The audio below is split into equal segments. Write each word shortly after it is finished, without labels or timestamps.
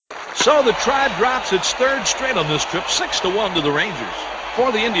So the Tribe drops its third straight on this trip, 6-1 to the Rangers.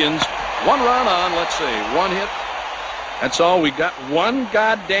 For the Indians, one run on, let's see, one hit. That's all. We got one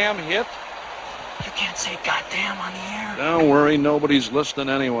goddamn hit. You can't say goddamn on the air. Don't worry, nobody's listening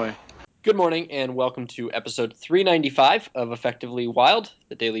anyway. Good morning and welcome to episode 395 of Effectively Wild,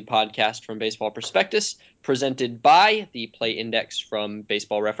 the daily podcast from Baseball Prospectus, presented by the Play Index from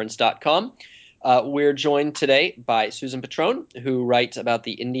BaseballReference.com. We're joined today by Susan Petrone, who writes about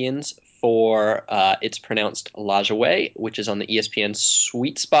the Indians for It's Pronounced Lajoie, which is on the ESPN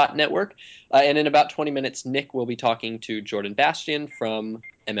Sweet Spot network. And in about 20 minutes, Nick will be talking to Jordan Bastian from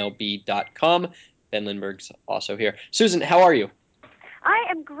MLB.com. Ben Lindbergh's also here. Susan, how are you? I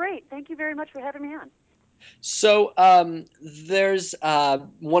am great. Thank you very much for having me on. So there's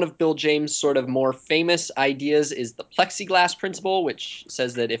one of Bill James' sort of more famous ideas is the plexiglass principle, which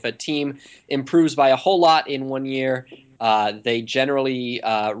says that if a team improves by a whole lot in 1 year, they generally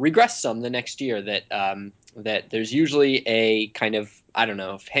regress some the next year. That there's usually a kind of, I don't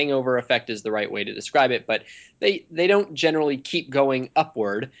know if hangover effect is the right way to describe it, but they don't generally keep going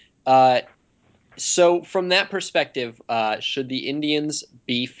upward. So from that perspective, should the Indians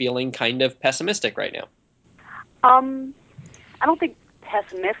be feeling kind of pessimistic right now? I don't think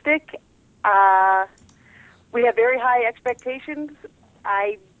pessimistic. We have very high expectations.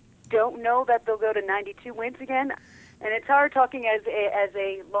 I don't know that they'll go to 92 wins again. And it's hard talking as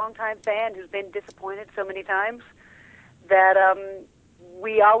a longtime fan who's been disappointed so many times that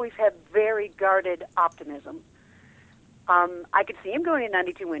we always have very guarded optimism. I could see him going to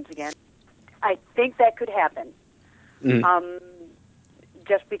 92 wins again. I think that could happen.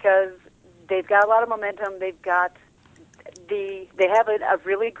 Just because they've got a lot of momentum. They have a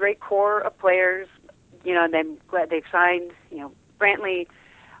really great core of players. You know, and I'm glad they've signed, Brantley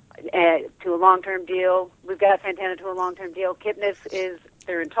to a long-term deal. We've got Santana to a long-term deal. Kipnis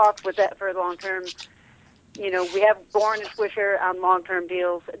they're in talks with that for a long-term. We have Bourne and Swisher on long-term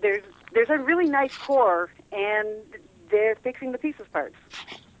deals. There's a really nice core, and they're fixing the pieces parts.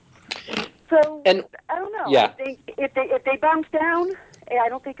 So I don't know. Yeah. I think if they bounce down, I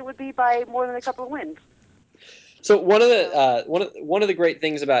don't think it would be by more than a couple of wins. So one of the great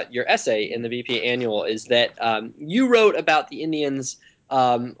things about your essay in the BP Annual is that you wrote about the Indians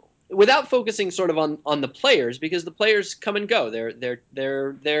without focusing sort of on the players, because the players come and go.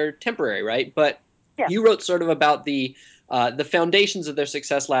 They're temporary, right? But yeah. You wrote sort of about the foundations of their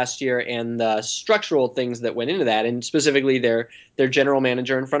success last year and the structural things that went into that, and specifically their general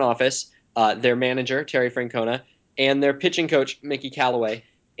manager and front office, their manager Terry Francona, and their pitching coach Mickey Callaway.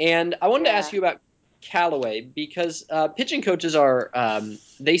 And I wanted to ask you about Callaway, because pitching coaches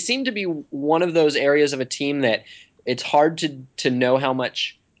they seem to be one of those areas of a team that it's hard to know how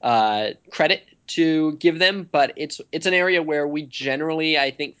much credit to give them, but it's an area where we generally,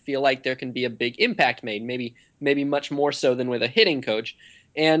 I think, feel like there can be a big impact made, maybe much more so than with a hitting coach.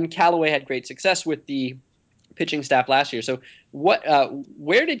 And Callaway had great success with the pitching staff last year. So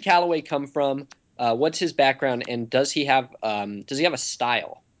where did Callaway come from? What's his background, and does he have a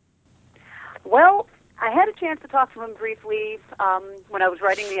style? Well, I had a chance to talk to him briefly when I was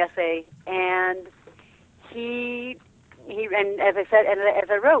writing the essay, and he and as I said, and as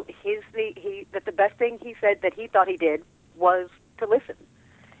I wrote, that the best thing he said that he thought he did was to listen,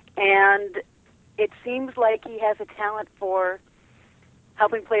 and it seems like he has a talent for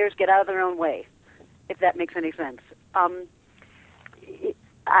helping players get out of their own way, if that makes any sense.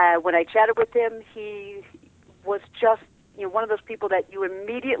 When I chatted with him, he was just one of those people that you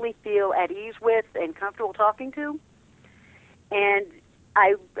immediately feel at ease with and comfortable talking to. And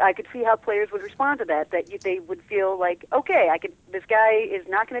I could see how players would respond to that they would feel like, okay, this guy is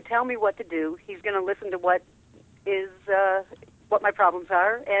not going to tell me what to do. He's going to listen to what my problems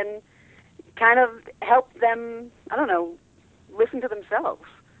are and kind of help them, I don't know, listen to themselves.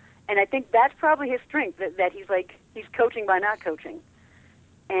 And I think that's probably his strength, that he's coaching by not coaching.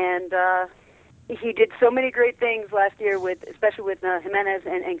 And he did so many great things last year, especially with Jimenez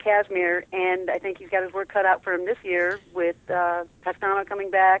and Kazmir, and I think he's got his work cut out for him this year with Pastano coming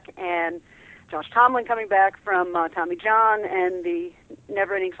back and Josh Tomlin coming back from Tommy John and the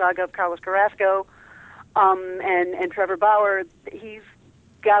never-ending saga of Carlos Carrasco and Trevor Bauer. He's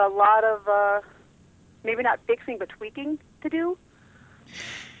got a lot of maybe not fixing but tweaking to do.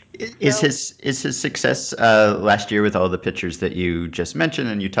 Is his success last year with all the pitchers that you just mentioned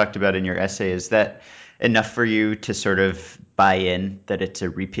and you talked about in your essay, is that enough for you to sort of buy in that it's a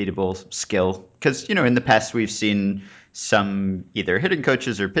repeatable skill? Because, in the past we've seen some either hitting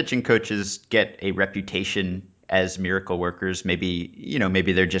coaches or pitching coaches get a reputation as miracle workers. Maybe,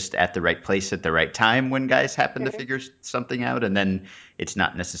 maybe they're just at the right place at the right time when guys happen to figure something out, and then it's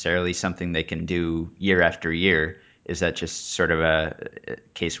not necessarily something they can do year after year. Is that just sort of a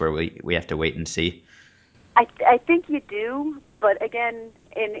case where we have to wait and see? I think you do, but again,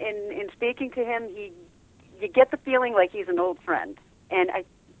 in speaking to him, you get the feeling like he's an old friend, and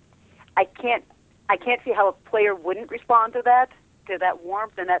I can't see how a player wouldn't respond to that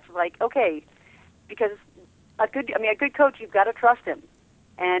warmth, and that's like, okay, because a good coach, you've got to trust him,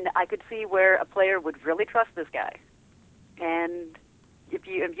 and I could see where a player would really trust this guy, and if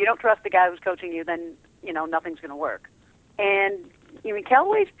you don't trust the guy who's coaching you, then nothing's going to work. And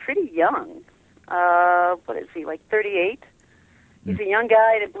Callaway's pretty young. What is he, like 38? He's a young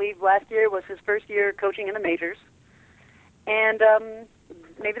guy, and I believe last year was his first year coaching in the majors, and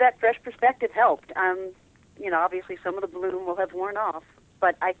maybe that fresh perspective helped. Obviously some of the bloom will have worn off,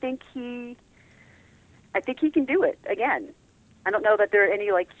 but I think he can do it again. I don't know that there are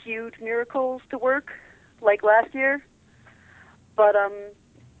any like huge miracles to work like last year, but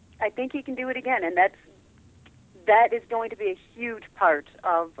I think he can do it again, and that is going to be a huge part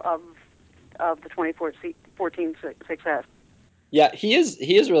of the 2014 success. Yeah, he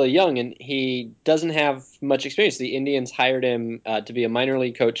is really young, and he doesn't have much experience. The Indians hired him to be a minor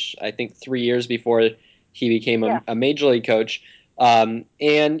league coach, I think 3 years before he became a major league coach. And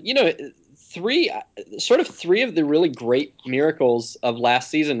three of the really great miracles of last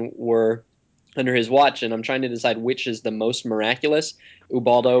season were under his watch, and I'm trying to decide which is the most miraculous.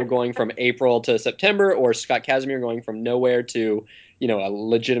 Ubaldo going from April to September, or Scott Kazmir going from nowhere to a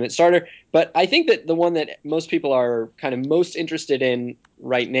legitimate starter. But I think that the one that most people are kind of most interested in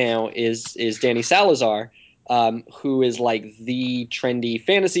right now is Danny Salazar, who is like the trendy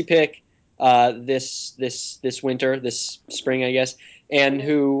fantasy pick this winter, this spring, I guess, and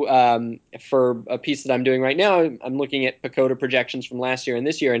who for a piece that I'm doing right now, I'm looking at PECOTA projections from last year and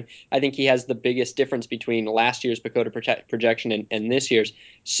this year, and I think he has the biggest difference between last year's PECOTA projection and this year's.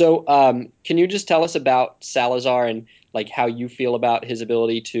 So can you just tell us about Salazar and like how you feel about his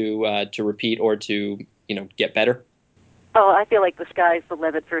ability to repeat or to get better? Oh, I feel like the sky's the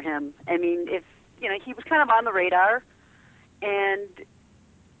limit for him. I mean, if he was kind of on the radar, and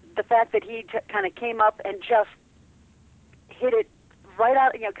the fact that he kind of came up and just hit it right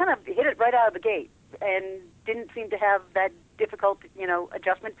out, hit it right out of the gate, and didn't seem to have that difficult,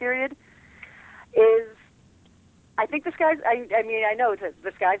 adjustment period, is, I think the sky's, I mean, I know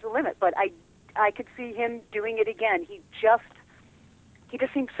the sky's the limit, but I could see him doing it again. He just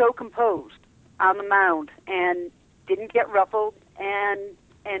seemed so composed on the mound and didn't get ruffled and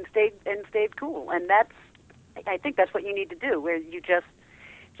stayed cool. And I think that's what you need to do, where you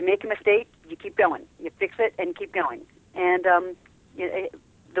make a mistake, you keep going, you fix it and keep going. And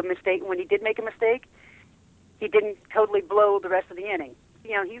the mistake, when he did make a mistake, he didn't totally blow the rest of the inning.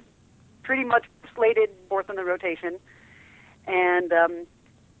 He's pretty much slated fourth in the rotation, and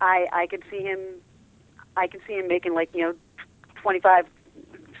I could see him making 25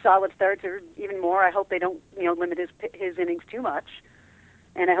 solid starts or even more. I hope they don't limit his innings too much,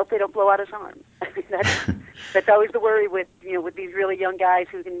 and I hope they don't blow out his arm. That's always the worry with these really young guys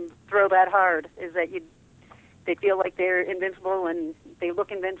who can throw that hard, is that they feel like they're invincible and they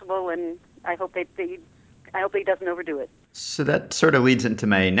look invincible, and I hope he doesn't overdo it. So that sort of leads into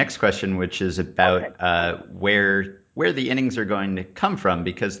my next question, which is about where the innings are going to come from,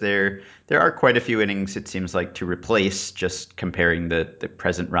 because there are quite a few innings, it seems like, to replace, just comparing the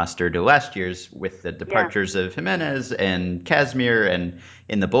present roster to last year's, with the departures of Jimenez and Kazmir, and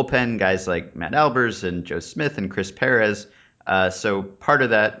in the bullpen, guys like Matt Albers and Joe Smith and Chris Perez. So part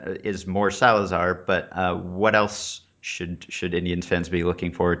of that is more Salazar, but what else should Indians fans be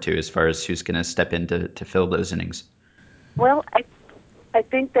looking forward to as far as who's going to step in to fill those innings? Well, I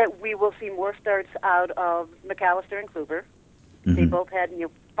think that we will see more starts out of McAllister and Kluber. Mm-hmm. They both had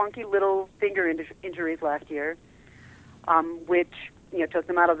funky little finger injuries last year, which took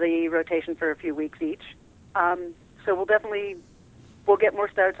them out of the rotation for a few weeks each. So we'll get more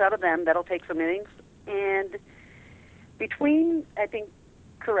starts out of them. That'll take some innings. And between, I think,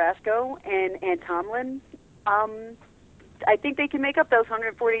 Carrasco and Tomlin, I think they can make up those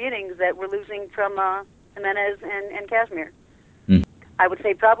 140 innings that we're losing from Jimenez and Kazmir. Mm. I would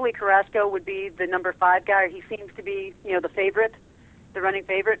say probably Carrasco would be the number 5 guy. He seems to be, the favorite, the running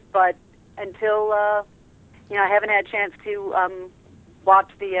favorite. But until, I haven't had a chance to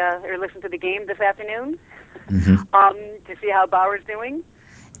watch or listen to the game this afternoon, mm-hmm. To see how Bauer's doing,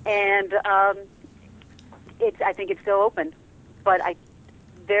 and I think it's still open. But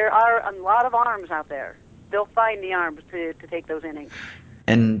there are a lot of arms out there. They'll find the arms to take those innings.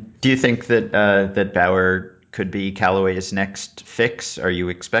 And do you think that Bauer could be Callaway's next fix. Are you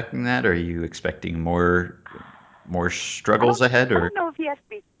expecting that? Are you expecting more struggles ahead? I Or don't know if he has to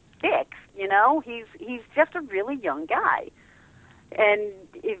be fixed. You know, he's just a really young guy, and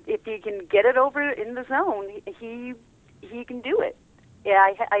if he can get it over in the zone, he can do it.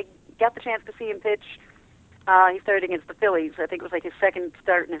 Yeah, I got the chance to see him pitch. He started against the Phillies. I think it was like his second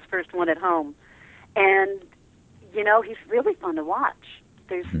start and his first one at home. And, you know, he's really fun to watch.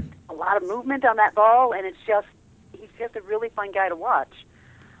 There's a lot of movement on that ball, and he's just a really fun guy to watch.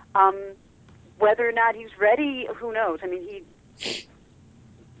 Whether or not he's ready, who knows? I mean,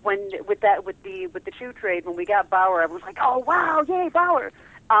 with the Choo trade, when we got Bauer, I was like, oh wow, yay, Bauer.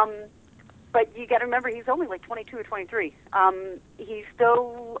 But you got to remember, he's only like 22 or 23. He's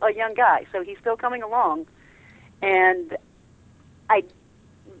still a young guy, so he's still coming along. And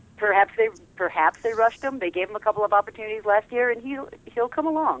perhaps they rushed him. They gave him a couple of opportunities last year, and he'll come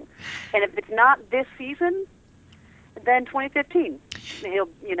along. And if it's not this season, then 2015, he'll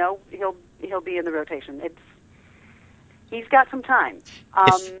be in the rotation. He's got some time.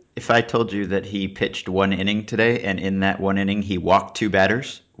 If I told you that he pitched 1 inning today, and in that 1 inning he walked 2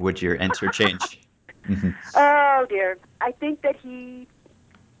 batters, would your answer change? Oh dear, I think that he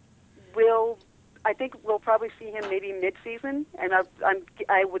will. I think we'll probably see him maybe mid-season, and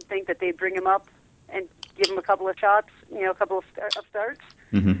I would think that they'd bring him up and give him a couple of shots, a couple of starts.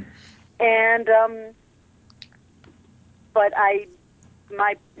 Mm-hmm. And but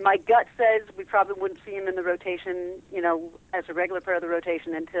my gut says we probably wouldn't see him in the rotation, as a regular part of the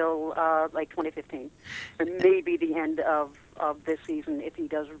rotation until like 2015, or maybe the end of this season if he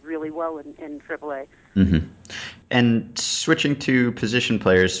does really well in AAA. Mm-hmm. And switching to position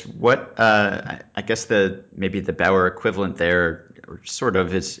players, what I guess maybe the Bauer equivalent there, or sort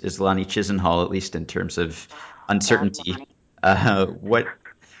of, is Lonnie Chisenhall, at least in terms of uncertainty.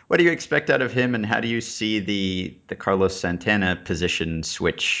 What do you expect out of him, and how do you see the Carlos Santana position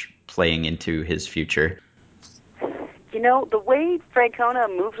switch playing into his future? The way Francona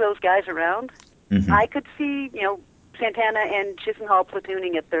moves those guys around, Mm-hmm. I could see, Santana and Chisenhall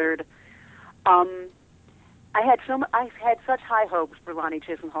platooning at third. I've had such high hopes for Lonnie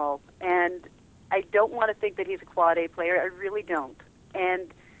Chisenhall, and I don't want to think that he's a quad A player. I really don't.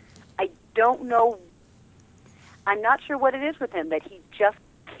 And I don't know. I'm not sure what it is with him, that he just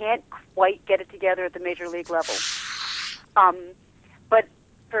can't quite get it together at the major league level. But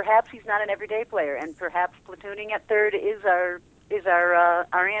perhaps he's not an everyday player, and perhaps platooning at third is our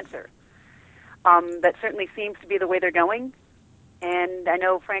answer. That certainly seems to be the way they're going. And I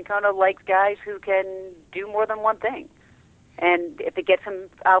know Francona likes guys who can do more than one thing. And if it gets him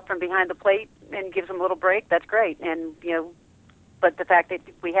out from behind the plate and gives him a little break, that's great. And, but the fact that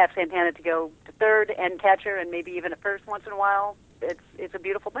we have Santana to go to third and catcher and maybe even at first once in a while, it's a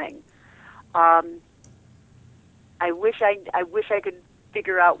beautiful thing. I wish I could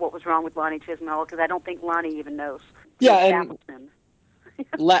figure out what was wrong with Lonnie Chisenhall, because I don't think Lonnie even knows. Yeah,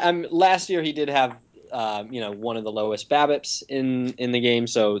 and last year he did have one of the lowest BABIPs in the game,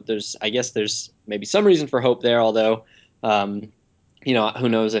 so I guess there's maybe some reason for hope there. Although, who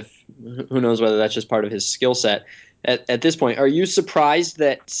knows whether that's just part of his skill set at this point. Are you surprised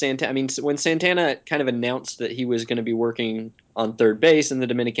that Santana? I mean, when Santana kind of announced that he was going to be working on third base in the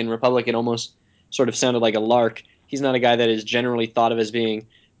Dominican Republic, it almost sort of sounded like a lark. He's not a guy that is generally thought of as being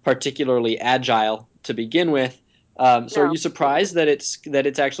particularly agile to begin with. So No. Are you surprised that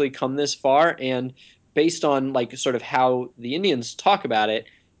it's actually come this far? And based on like sort of how the Indians talk about it,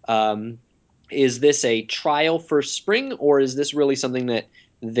 is this a trial for spring, or is this really something that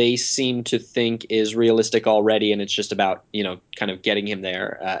they seem to think is realistic already, and it's just about kind of getting him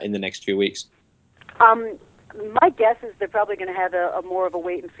there in the next few weeks? My guess is they're probably going to have a more of a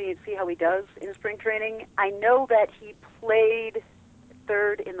wait and see how he does in spring training. I know that he played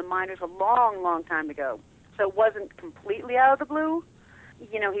third in the minors a long, long time ago, so it wasn't completely out of the blue.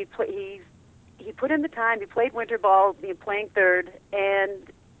 He put in the time. He played winter ball, playing third, and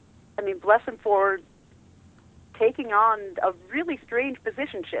I mean, bless him for taking on a really strange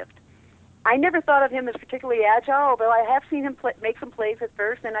position shift. I never thought of him as particularly agile, although I have seen him make some plays at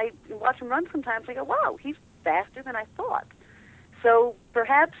first, and I watch him run sometimes. I go, wow, he's faster than I thought. So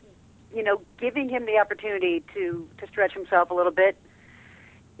perhaps, giving him the opportunity to stretch himself a little bit,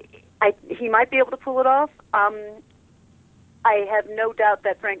 he might be able to pull it off. I have no doubt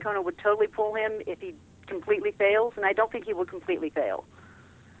that Francona would totally pull him if he completely fails, and I don't think he will completely fail.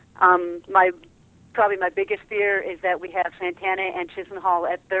 Probably my biggest fear is that we have Santana and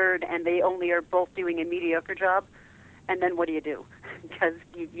Chisenhall at third, and they only are both doing a mediocre job. And then what do you do? Because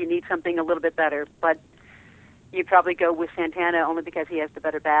you need something a little bit better. But you probably go with Santana only because he has the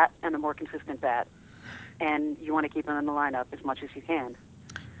better bat and the more consistent bat. and you want to keep him in the lineup as much as you can.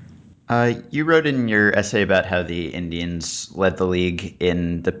 You wrote in your essay about how the Indians led the league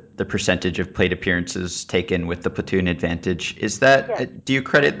in the percentage of plate appearances taken with the platoon advantage. Is that do you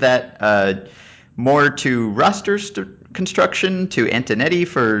credit that more to construction, to Antonetti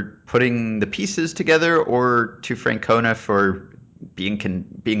for putting the pieces together, or to Francona for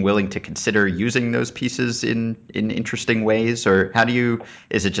being willing to consider using those pieces in interesting ways? Or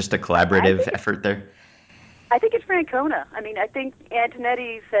is it just a collaborative effort there? I think it's Francona. I mean, I think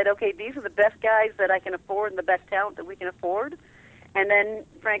Antonetti said, okay, these are the best guys that I can afford and the best talent that we can afford. And then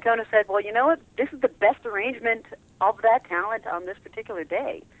Francona said, well, you know what? This is the best arrangement of that talent on this particular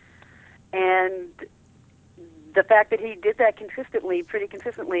day. And the fact that he did that pretty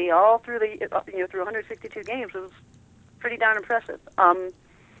consistently, all through through 162 games was pretty darn impressive. I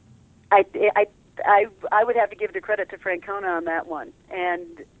would have to give the credit to Francona on that one,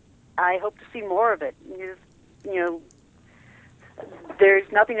 and I hope to see more of it.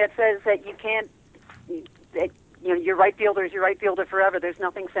 There's nothing that says that you can't. Your right fielder is your right fielder forever. There's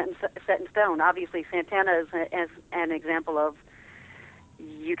nothing set in stone. Obviously, Santana is an example of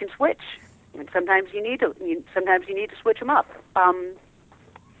you can switch, and sometimes you need to. Sometimes you need to switch them up.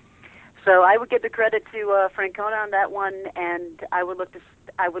 So I would give the credit to Francona on that one, and I would look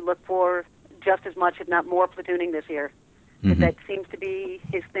for just as much, if not more, platooning this year. Mm-hmm. That seems to be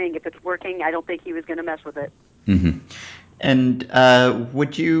his thing. If it's working, I don't think he was going to mess with it. Mm-hmm. And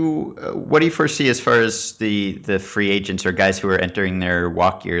what do you foresee as far as the free agents or guys who are entering their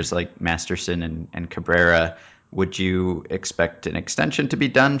walk years like Masterson and Cabrera? Would you expect an extension to be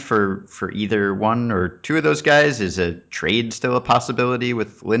done for either one or two of those guys? Is a trade still a possibility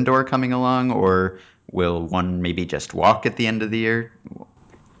with Lindor coming along, or will one maybe just walk at the end of the year?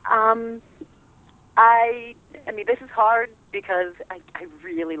 I mean, this is hard because I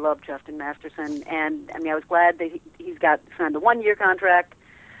really love Justin Masterson, and I mean, I was glad that he's signed the 1-year contract.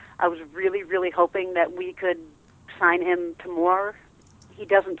 I was really, really hoping that we could sign him to more. He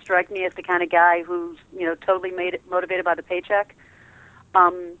doesn't strike me as the kind of guy who's totally motivated by the paycheck. I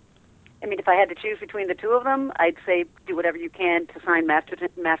mean, if I had to choose between the two of them, I'd say do whatever you can to sign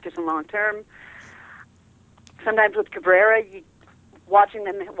Masterson long term. Sometimes with Cabrera, watching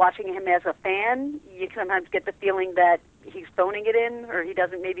him as a fan, you sometimes get the feeling that he's phoning it in, or he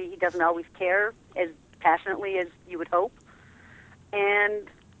doesn't always care as passionately as you would hope. And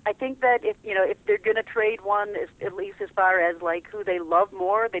I think that if they're going to trade one, at least as far as like who they love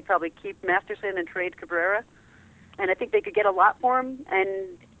more, they'd probably keep Masterson and trade Cabrera. And I think they could get a lot for him.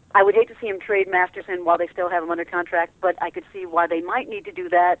 And I would hate to see him trade Masterson while they still have him under contract, but I could see why they might need to do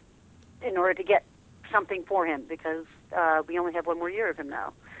that in order to get something for him, because we only have 1 more year of him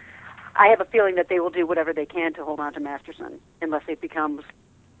now. I have a feeling that they will do whatever they can to hold on to Masterson, unless it becomes,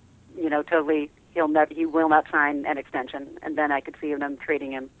 totally he will not sign an extension, and then I could see them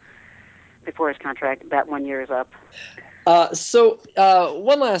trading him before his contract, that 1 year is up. So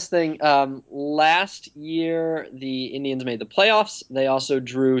one last thing. Last year, the Indians made the playoffs. They also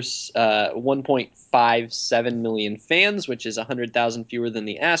drew 1.57 million fans, which is 100,000 fewer than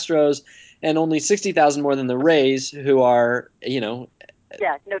the Astros, and only 60,000 more than the Rays, who are,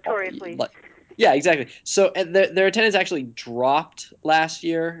 notoriously. Yeah, exactly. So their attendance actually dropped last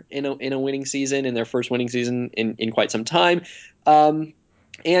year in a winning season, in their first winning season in quite some time.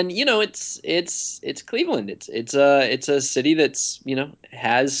 And it's Cleveland. It's a city that's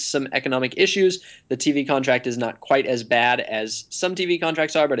has some economic issues. The TV contract is not quite as bad as some TV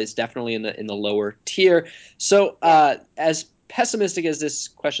contracts are, but it's definitely in the lower tier. So as pessimistic as this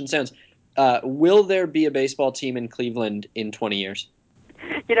question sounds, will there be a baseball team in Cleveland in 20 years?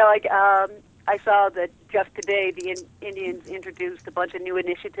 I saw that just today the Indians introduced a bunch of new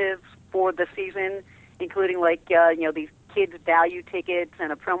initiatives for the season, including these kids' value tickets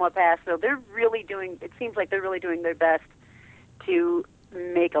and a promo pass. So it seems like they're really doing their best to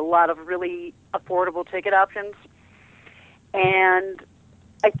make a lot of really affordable ticket options. And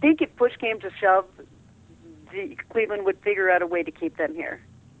I think if push came to shove, Cleveland would figure out a way to keep them here.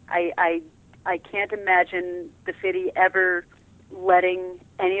 I can't imagine the city ever letting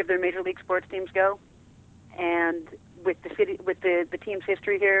any of their major league sports teams go. And with the team's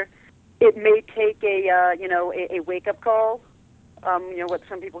history here, it may take a wake up call, what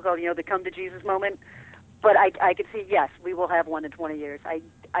some people call the come to Jesus moment. But I could see, yes, we will have one in 20 years. I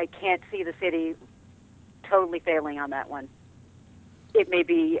can't see the city totally failing on that one. It may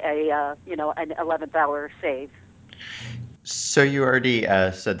be an 11th hour save. So you already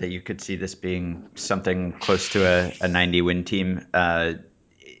said that you could see this being something close to a 90-win team.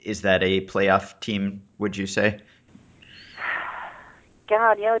 Is that a playoff team, would you say?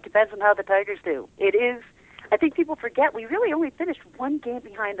 God, it depends on how the Tigers do. It is. I think people forget we really only finished one game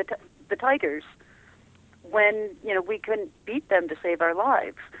behind the Tigers when we couldn't beat them to save our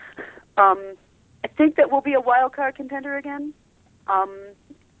lives. I think that we'll be a wild card contender again.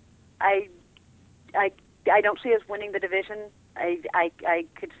 I don't see us winning the division. I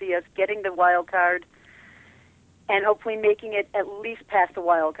could see us getting the wild card and hopefully making it at least past the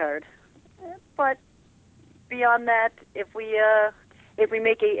wild card. But beyond that, if we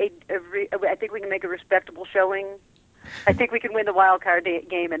make I think we can make a respectable showing. I think we can win the wild card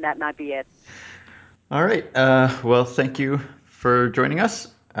game, and that might be it. All right. Well, thank you for joining us.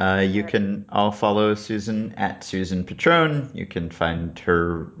 You can all follow Susan at Susan Petrone. You can find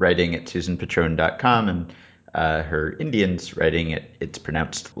her writing at susanpetrone.com and her Indians writing at, it's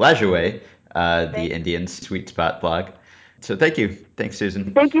pronounced Lajoie, the Indians Sweet Spot blog. So thank you. Thanks,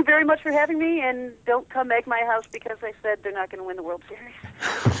 Susan. Thank you very much for having me, and don't come egg my house because I said they're not going to win the World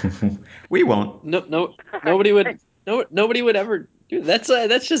Series. We won't. No, nobody would. No, nobody would ever do that.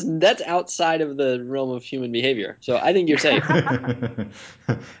 That's outside of the realm of human behavior. So I think you're safe.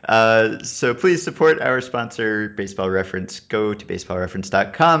 So please support our sponsor, Baseball Reference. Go to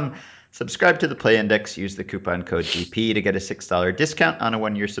baseballreference.com. Subscribe to the Play Index. Use the coupon code GP to get a $6 discount on a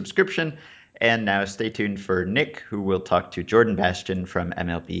 1-year subscription. And now stay tuned for Nick, who will talk to Jordan Bastian from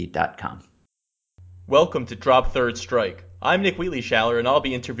MLB.com. Welcome to Drop Third Strike. I'm Nick Wheatley-Schaller, and I'll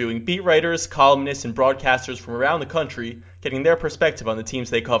be interviewing beat writers, columnists, and broadcasters from around the country, getting their perspective on the teams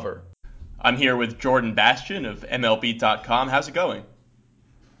they cover. I'm here with Jordan Bastian of MLB.com. How's it going?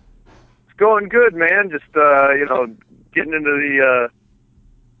 It's going good, man. Just, getting into the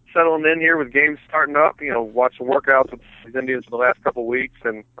settling in here with games starting up, watching workouts with the Indians for the last couple of weeks,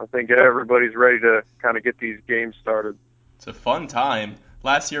 and I think everybody's ready to kind of get these games started. It's a fun time.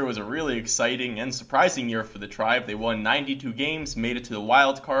 Last year was a really exciting and surprising year for the Tribe. They won 92 games, made it to the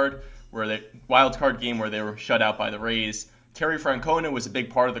wild card game where they were shut out by the Rays. Terry Francona was a big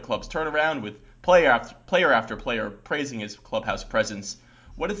part of the club's turnaround, with player after player praising his clubhouse presence.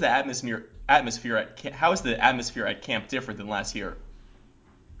 What is the atmosphere how is the atmosphere at camp different than last year?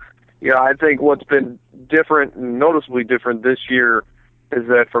 Yeah, I think what's been different, noticeably different this year, is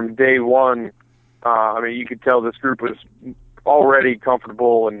that from day one, you could tell this group was already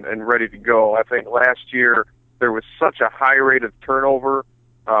comfortable and ready to go. I think last year there was such a high rate of turnover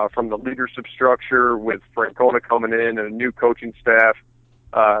from the leadership structure with Francona coming in and a new coaching staff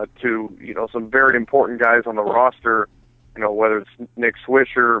to some very important guys on the roster, whether it's Nick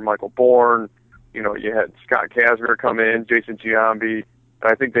Swisher, Michael Bourne, you had Scott Kazmir come in, Jason Giambi.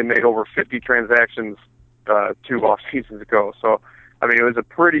 I think they made over 50 transactions 2 off seasons ago. So, it was a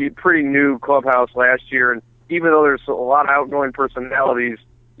pretty new clubhouse last year. And even though there's a lot of outgoing personalities,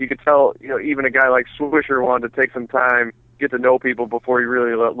 you could tell, even a guy like Swisher wanted to take some time, get to know people before he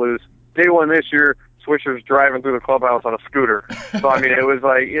really let loose. Day one this year, Swisher's driving through the clubhouse on a scooter. So, it was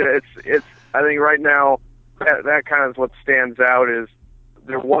like, it's. I think right now that kind of what stands out is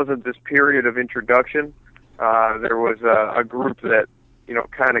there wasn't this period of introduction. There was a group that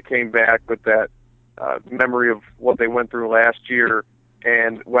kind of came back with that memory of what they went through last year.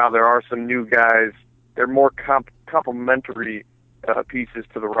 And while there are some new guys, they're more complementary pieces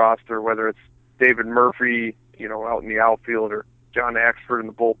to the roster, whether it's David Murphy, out in the outfield, or John Axford in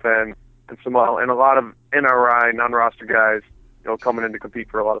the bullpen, and a lot of NRI, non-roster guys, coming in to compete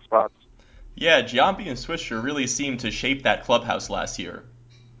for a lot of spots. Yeah, Giambi and Swisher really seemed to shape that clubhouse last year.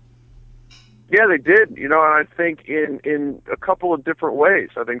 Yeah, they did, and I think in a couple of different ways.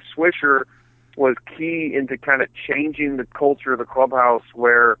 I think Swisher was key into kind of changing the culture of the clubhouse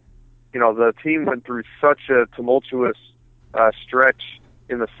where, the team went through such a tumultuous stretch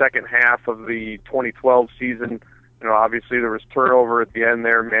in the second half of the 2012 season. Obviously there was turnover at the end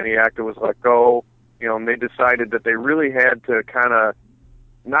there. Manny Acta was let go, and they decided that they really had to kind of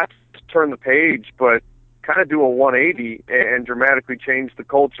not just turn the page, but kind of do a 180 and dramatically change the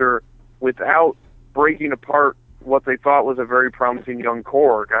culture without breaking apart what they thought was a very promising young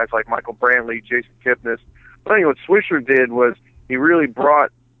core, guys like Michael Brantley, Jason Kipnis. But I think what Swisher did was he really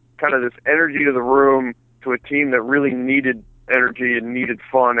brought kind of this energy to the room, to a team that really needed energy and needed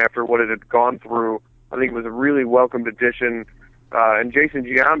fun after what it had gone through. I think it was a really welcomed addition. And Jason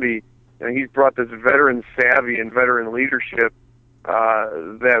Giambi, he's brought this veteran savvy and veteran leadership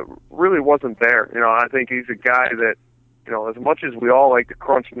that really wasn't there. I think he's a guy that, as much as we all like to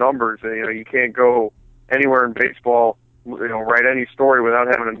crunch numbers, you can't go anywhere in baseball, write any story without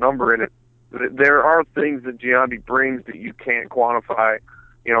having a number in it. There are things that Giambi brings that you can't quantify,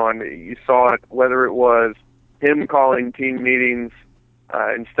 and you saw it, whether it was him calling team meetings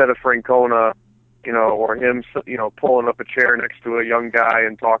instead of Francona, or him, pulling up a chair next to a young guy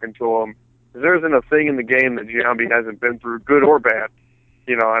and talking to him. There isn't a thing in the game that Giambi hasn't been through, good or bad.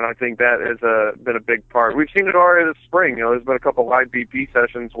 And I think that has been a big part. We've seen it already this spring. There's been a couple live BP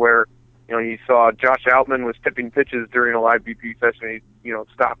sessions where, you saw Josh Outman was tipping pitches during a live BP session. He,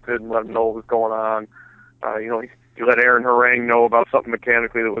 stopped it and let him know what was going on. He let Aaron Harang know about something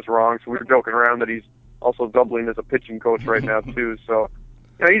mechanically that was wrong. So we were joking around that he's also doubling as a pitching coach right now too. So,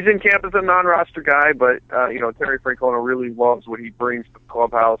 he's in camp as a non-roster guy, but Terry Francona really loves what he brings to the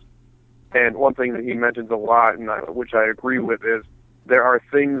clubhouse. And one thing that he mentions a lot, and which I agree with, is there are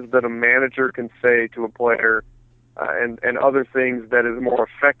things that a manager can say to a player, and other things that is more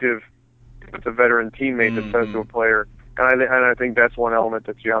effective if it's a veteran teammate that says to a player. And I think that's one element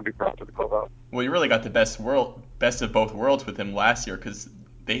that Giambi brought to the clubhouse. Well, you really got the best of both worlds with him last year, because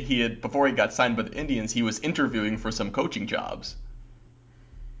before he got signed by the Indians, he was interviewing for some coaching jobs.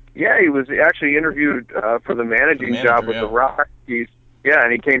 Yeah, he was actually interviewed for the managing job with the Rockies. Yeah,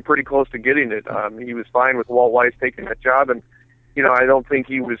 and he came pretty close to getting it. He was fine with Walt Weiss taking that job, and I don't think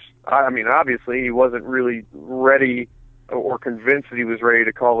he was. Obviously, he wasn't really ready or convinced that he was ready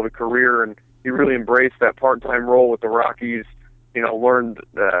to call it a career, and he really embraced that part-time role with the Rockies. Learned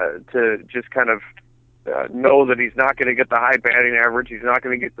to just kind of know that he's not going to get the high batting average, he's not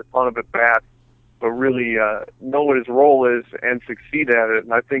going to get the ton of at bats, but really know what his role is and succeed at it.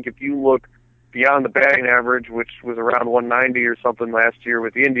 And I think if you look beyond the batting average, which was around 190 or something last year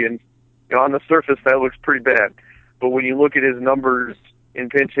with the Indians, on the surface that looks pretty bad. But when you look at his numbers in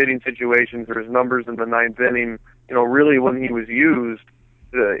pinch hitting situations or his numbers in the ninth inning, really when he was used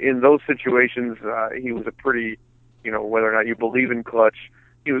in those situations, he was a pretty, whether or not you believe in clutch,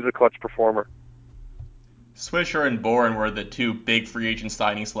 he was a clutch performer. Swisher and Bourne were the two big free agent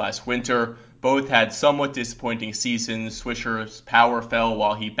signings last winter. Both had somewhat disappointing seasons. Swisher's power fell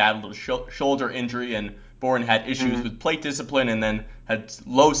while he battled a shoulder injury, and Bourne had issues with plate discipline and then had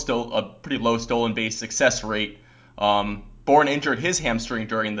a pretty low stolen base success rate. Bourne injured his hamstring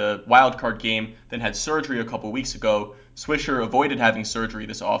during the wild card game, then had surgery a couple weeks ago. Swisher avoided having surgery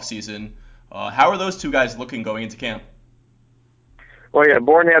this offseason. How are those two guys looking going into camp? Well, yeah,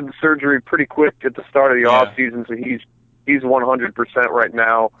 Bourne had the surgery pretty quick at the start of the off season, so he's 100% right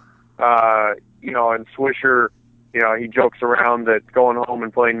now. And Swisher, he jokes around that going home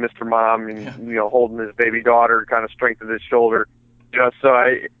and playing Mr. Mom and holding his baby daughter kind of strengthened his shoulder.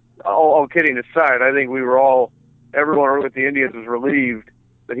 So all kidding aside, I think everyone with the Indians was relieved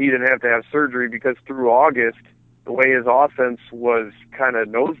that he didn't have to have surgery, because through August, the way his offense was kind of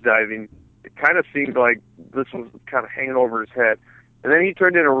nosediving, it kind of seemed like this was kind of hanging over his head. And then he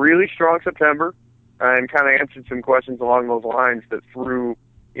turned in a really strong September and kind of answered some questions along those lines that through,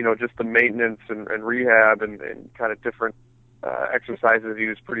 just the maintenance and rehab and kind of different exercises he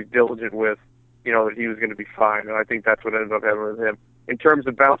was pretty diligent with, that he was going to be fine. And I think that's what ended up happening with him. In terms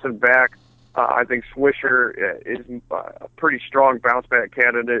of bouncing back, I think Swisher is a pretty strong bounce-back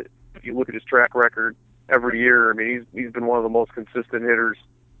candidate. If you look at his track record every year, he's been one of the most consistent hitters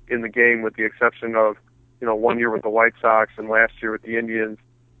in the game, with the exception of, 1 year with the White Sox and last year with the Indians.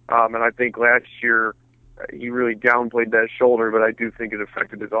 And I think last year he really downplayed that shoulder, but I do think it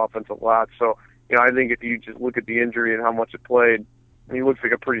affected his offense a lot. So, I think if you just look at the injury and how much it played, he looks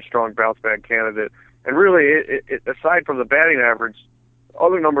like a pretty strong bounce-back candidate. And really, aside from the batting average,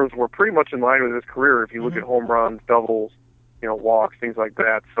 other numbers were pretty much in line with his career if you look at home runs, doubles, walks, things like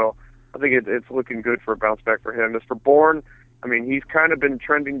that. So I think it's looking good for a bounce back for him. As for Bourne, he's kind of been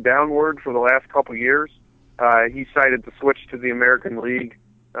trending downward for the last couple years. He cited the switch to the American League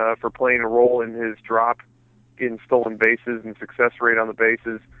for playing a role in his drop in stolen bases and success rate on the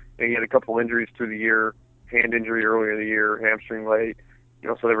bases. And he had a couple injuries through the year, hand injury earlier in the year, hamstring late.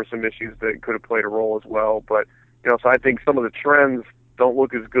 So there were some issues that could have played a role as well. But, so I think some of the trends don't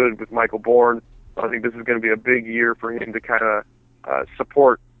look as good with Michael Bourne. I think this is going to be a big year for him to kind of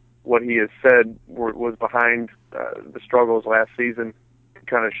support what he has said was behind the struggles last season, to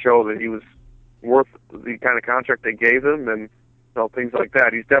kind of show that he was worth the kind of contract they gave him and things like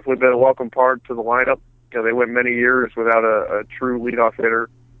that. He's definitely been a welcome part to the lineup. They went many years without a true leadoff hitter,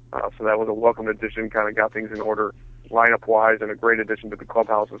 so that was a welcome addition, kind of got things in order lineup-wise, and a great addition to the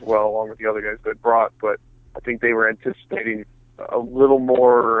clubhouse as well, along with the other guys that brought. But I think they were anticipating a little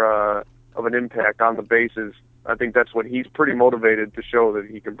more of an impact on the bases. I think that's what he's pretty motivated to show, that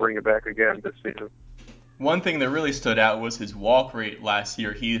he can bring it back again this season. One thing that really stood out was his walk rate last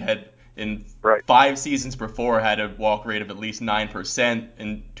year. He had, in 5 seasons before, had a walk rate of at least 9%.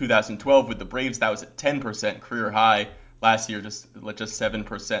 In 2012 with the Braves, that was at 10%, career high. Last year, just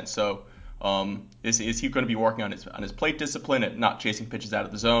 7%. So is he going to be working on his plate discipline, at not chasing pitches out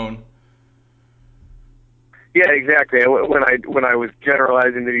of the zone? Yeah, exactly. When I was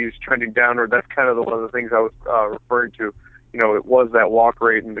generalizing that he was trending downward, that's kind of one of the things I was referring to. It was that walk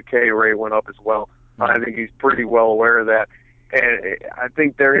rate and the K rate went up as well. I think he's pretty well aware of that, and I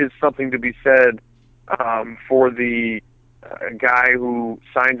think there is something to be said for the guy who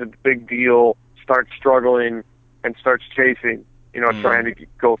signs a big deal, starts struggling, and starts chasing. Trying to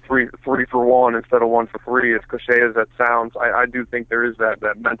go three for one instead of 1 for 3. As cliche as that sounds, I do think there is that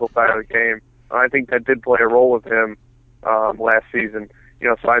mental side of the game. I think that did play a role with him last season.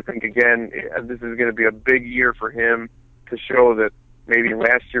 So I think, again, this is going to be a big year for him to show that maybe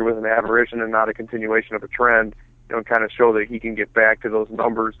last year was an aberration and not a continuation of a trend, and kind of show that he can get back to those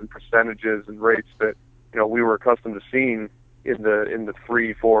numbers and percentages and rates that, we were accustomed to seeing in the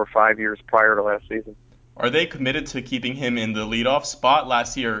 3, 4, 5 years prior to last season. Are they committed to keeping him in the leadoff spot?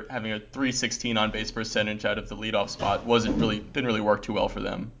 Last year, having a .316 on base percentage out of the leadoff spot didn't really work too well for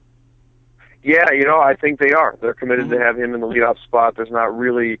them. Yeah, I think they are. They're committed to have him in the leadoff spot. There's not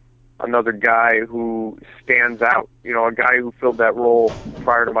really another guy who stands out. A guy who filled that role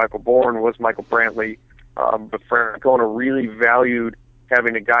prior to Michael Bourn was Michael Brantley. But Francona really valued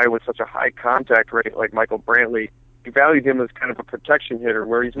having a guy with such a high contact rate like Michael Brantley. He valued him as kind of a protection hitter,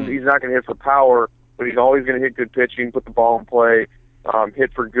 where he's not going to hit for power, but he's always going to hit good pitching, put the ball in play,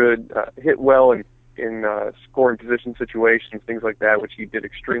 hit well in scoring position situations, things like that, which he did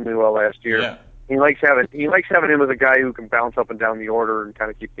extremely well last year. Yeah. He likes having him as a guy who can bounce up and down the order and kind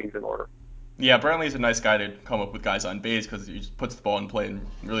of keep things in order. Yeah, Brantley's a nice guy to come up with guys on base because he just puts the ball in play and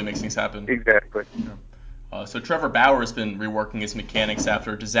really makes things happen. Exactly. So Trevor Bauer has been reworking his mechanics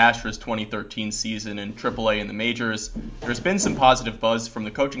after a disastrous 2013 season in AAA and the majors. There's been some positive buzz from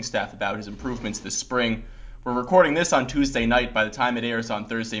the coaching staff about his improvements this spring. We're recording this on Tuesday night. By the time it airs on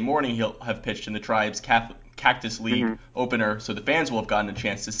Thursday morning, he'll have pitched in the Tribe's Cactus League opener, so the fans will have gotten a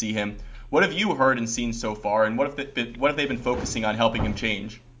chance to see him. What have you heard and seen so far, and what have they been focusing on helping him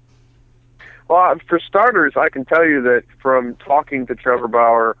change? Well, for starters, I can tell you that from talking to Trevor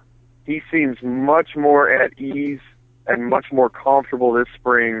Bauer, he seems much more at ease and much more comfortable this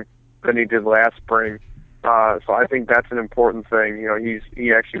spring than he did last spring. So I think that's an important thing.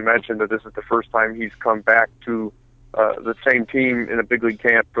 He actually mentioned that this is the first time he's come back to the same team in a big league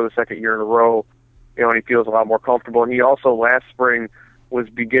camp for the second year in a row. And he feels a lot more comfortable. And he also last spring was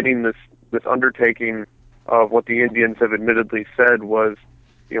beginning this undertaking of what the Indians have admittedly said was,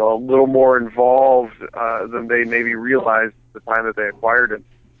 a little more involved than they maybe realized at the time that they acquired him.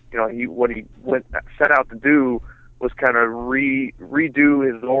 What he set out to do was kind of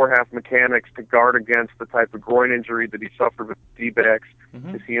redo his lower half mechanics to guard against the type of groin injury that he suffered with the D-backs.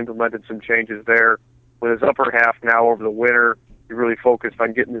 As he implemented some changes there. With his upper half now over the winter, he really focused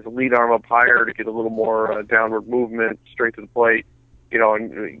on getting his lead arm up higher to get a little more downward movement, straight to the plate,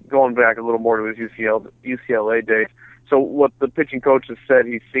 and going back a little more to his UCLA days. So what the pitching coach has said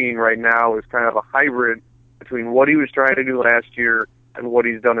he's seeing right now is kind of a hybrid between what he was trying to do last year and what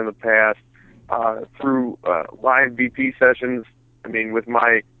he's done in the past through live BP sessions. I mean, with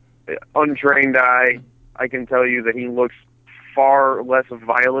my untrained eye, I can tell you that he looks far less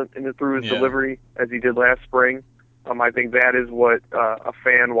violent through his delivery as he did last spring. I think that is what a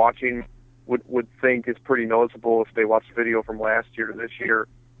fan watching would think is pretty noticeable if they watch the video from last year to this year.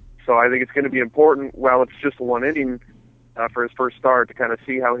 So I think it's going to be important, while it's just one inning for his first start, to kind of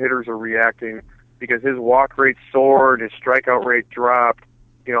see how hitters are reacting, because his walk rate soared, his strikeout rate dropped,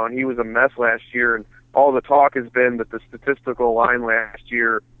 and he was a mess last year. And all the talk has been that the statistical line last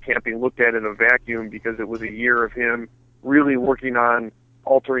year can't be looked at in a vacuum because it was a year of him really working on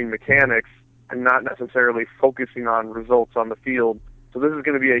altering mechanics and not necessarily focusing on results on the field. So this is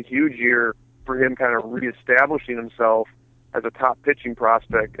going to be a huge year for him kind of reestablishing himself as a top pitching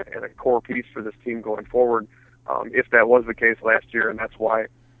prospect and a core piece for this team going forward, if that was the case last year, and that's why,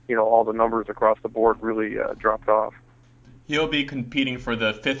 all the numbers across the board really dropped off. He'll be competing for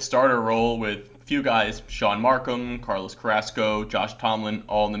the fifth starter role with a few guys, Sean Markham, Carlos Carrasco, Josh Tomlin,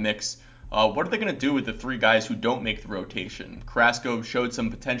 all in the mix. What are they going to do with the three guys who don't make the rotation? Carrasco showed some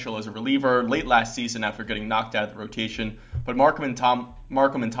potential as a reliever late last season after getting knocked out of the rotation, but Markham and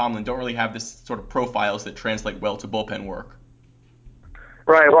Tomlin don't really have this sort of profiles that translate well to bullpen work.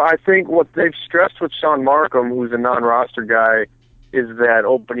 Right. Well, I think what they've stressed with Sean Markham, who's a non-roster guy, is that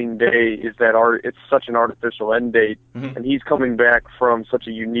opening day is that it's such an artificial end date, and he's coming back from such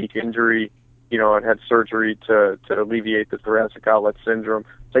a unique injury, and had surgery to alleviate the thoracic outlet syndrome.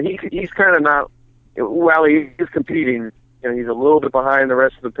 So he's kind of not, while he is competing, he's a little bit behind the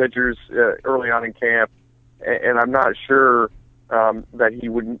rest of the pitchers early on in camp, and I'm not sure that he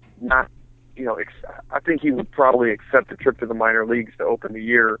would not, I think he would probably accept a trip to the minor leagues to open the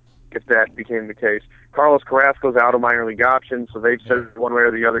year if that became the case. Carlos Carrasco's out of minor league option, so they've said one way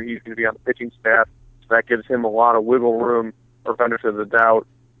or the other he's going to be on the pitching staff. So that gives him a lot of wiggle room or benefit of the doubt.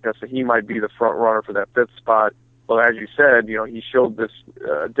 So he might be the front runner for that fifth spot. Well, as you said, he showed this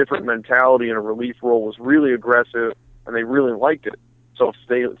different mentality in a relief role, was really aggressive, and they really liked it. So if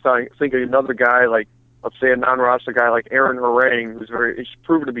they think of another guy like, let's say a non-roster guy like Aaron Harang, he's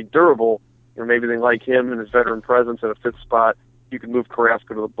proven to be durable, maybe they like him and his veteran presence at a fifth spot. You can move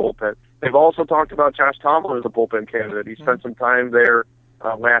Carrasco to the bullpen. They've also talked about Josh Tomlin as a bullpen candidate. He spent some time there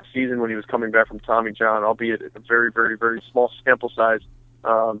last season when he was coming back from Tommy John, albeit at a very, very, very small sample size.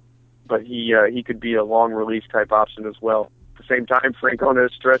 But he could be a long relief type option as well. At the same time, Francona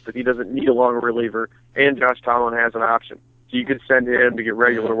has stressed that he doesn't need a long reliever, and Josh Tomlin has an option. So you could send him to get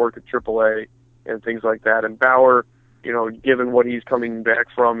regular work at AAA and things like that. And Bauer, given what he's coming back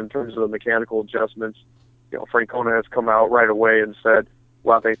from in terms of the mechanical adjustments, Francona has come out right away and said,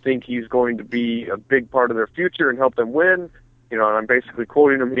 while they think he's going to be a big part of their future and help them win, and I'm basically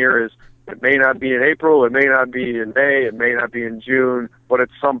quoting him here, is it may not be in April, it may not be in May, it may not be in June, but at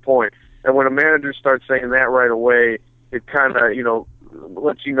some point. And when a manager starts saying that right away, it kind of,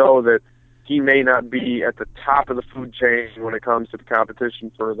 lets you know that he may not be at the top of the food chain when it comes to the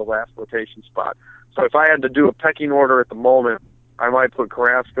competition for the last rotation spot. So if I had to do a pecking order at the moment, I might put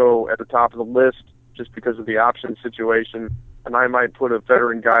Carrasco at the top of the list just because of the option situation, and I might put a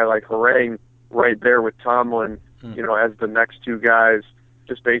veteran guy like Harang right there with Tomlin, as the next two guys,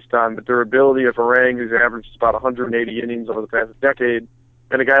 just based on the durability of Harang, who's averaged about 180 innings over the past decade,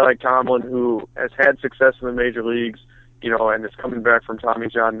 and a guy like Tomlin who has had success in the major leagues, and is coming back from Tommy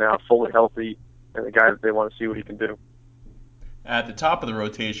John now fully healthy, and a guy that they want to see what he can do. At the top of the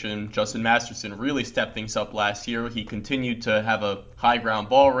rotation, Justin Masterson really stepped things up last year. He continued to have a high ground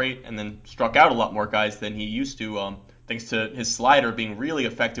ball rate and then struck out a lot more guys than he used to, thanks to his slider being really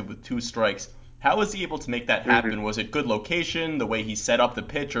effective with 2 strikes. How was he able to make that happen? Mm-hmm. Was it good location, the way he set up the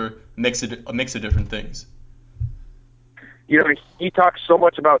pitch, or a mix of different things? He talks so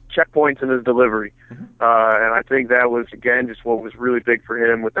much about checkpoints in his delivery, and I think that was, again, just what was really big for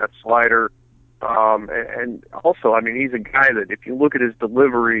him with that slider. And also, he's a guy that if you look at his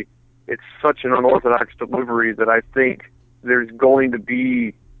delivery, it's such an unorthodox delivery that I think there's going to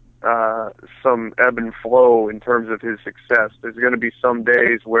be some ebb and flow in terms of his success. There's going to be some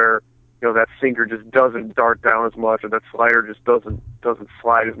days where that sinker just doesn't dart down as much, or that slider just doesn't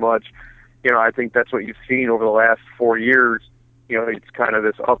slide as much. I think that's what you've seen over the last 4 years. It's kind of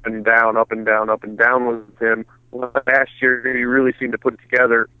this up and down, up and down, up and down with him. Last year, he really seemed to put it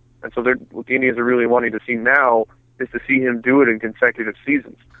together. And so what the Indians are really wanting to see now is to see him do it in consecutive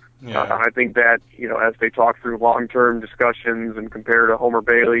seasons. Yeah. I think that, as they talk through long-term discussions and compare to Homer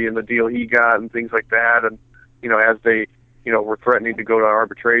Bailey and the deal he got and things like that, and, as they, were threatening to go to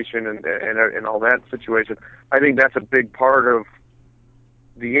arbitration and all that situation, I think that's a big part of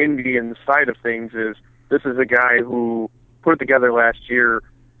the Indian side of things. Is this is a guy who put it together last year,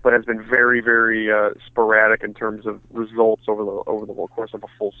 but has been very, very sporadic in terms of results over the whole course of a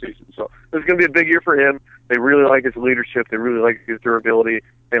full season. So this is going to be a big year for him. They really like his leadership. They really like his durability.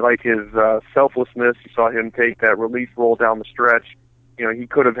 They like his selflessness. You saw him take that relief role down the stretch. He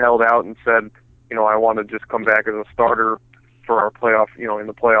could have held out and said, I want to just come back as a starter for our playoff, in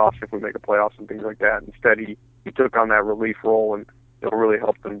the playoffs if we make a playoffs and things like that. Instead, he took on that relief role and really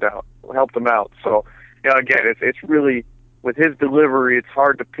helped them out. So, again, it's really, with his delivery, it's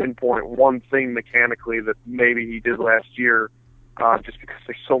hard to pinpoint one thing mechanically that maybe he did last year, just because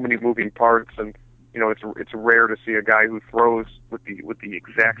there's so many moving parts, and it's rare to see a guy who throws with the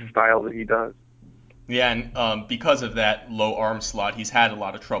exact style that he does. Yeah, and because of that low arm slot, he's had a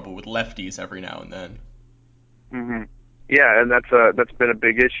lot of trouble with lefties every now and then. Mm-hmm. Yeah, and that's been a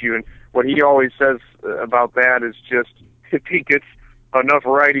big issue. And what he always says about that is just if he gets enough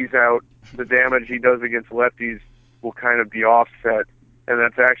righties out, the damage he does against lefties will kind of be offset. And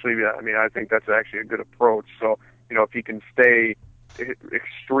that's actually, I think that's actually a good approach. So, if he can stay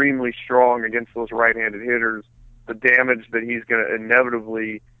extremely strong against those right-handed hitters, the damage that he's going to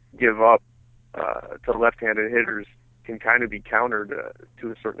inevitably give up to left-handed hitters can kind of be countered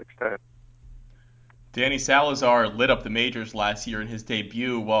to a certain extent. Danny Salazar lit up the majors last year in his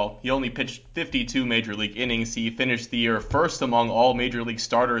debut. While he only pitched 52 major league innings, he finished the year first among all major league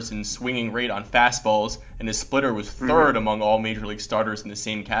starters in swinging rate on fastballs, and his splitter was third among all major league starters in the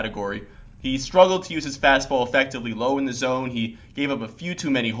same category. He struggled to use his fastball effectively low in the zone. He gave up a few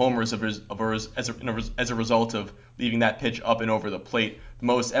too many homers as a result of leaving that pitch up and over the plate. The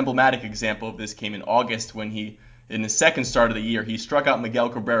most emblematic example of this came in August when he in his second start of the year, he struck out Miguel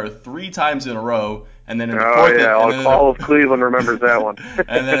Cabrera 3 times in a row, and then in the all of Cleveland remembers that one.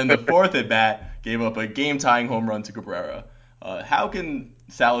 And then in the fourth at bat, gave up a game-tying home run to Cabrera. How can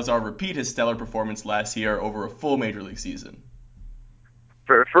Salazar repeat his stellar performance last year over a full major league season?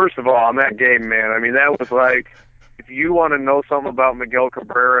 First of all, on that game, man, I mean, that was like, if you want to know something about Miguel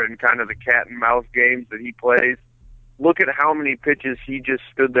Cabrera and kind of the cat and mouse games that he plays, look at how many pitches he just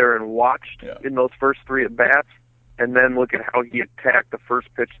stood there and watched in those first 3 at bats, and then look at how he attacked the first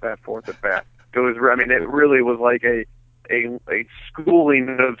pitch that fourth at bat. It really was like a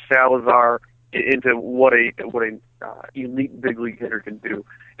schooling of Salazar into what a elite big league hitter can do.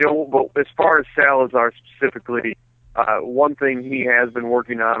 But as far as Salazar specifically, one thing he has been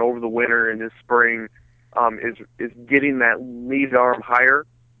working on over the winter and this spring is getting that lead arm higher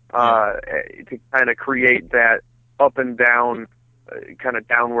to kind of create that up and down kind of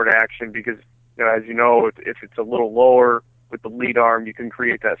downward action, because as you know, if it's a little lower with the lead arm, you can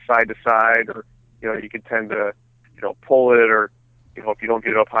create that side to side, or you can tend to pull it, or if you don't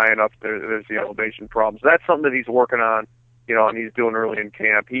get it up high enough, there's the elevation problem. So that's something that he's working on, and he's doing early in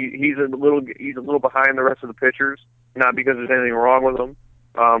camp. He's a little behind the rest of the pitchers, not because there's anything wrong with him,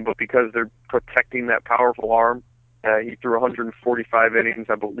 but because they're protecting that powerful arm. He threw 145 innings,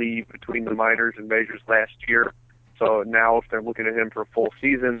 I believe, between the minors and majors last year. So now if they're looking at him for a full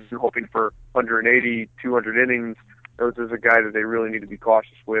season, hoping for 180, 200 innings, this is a guy that they really need to be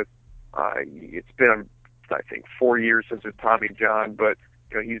cautious with. It's been, I think, 4 years since it's Tommy John, but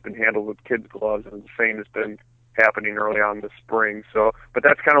he's been handled with kids' gloves, and the same has been happening early on this spring. So, but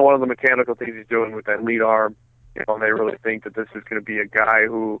that's kind of one of the mechanical things he's doing with that lead arm. And they really think that this is going to be a guy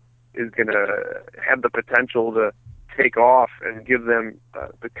who is going to have the potential to take off and give them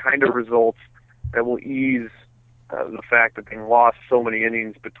the kind of results that will ease the fact that they lost so many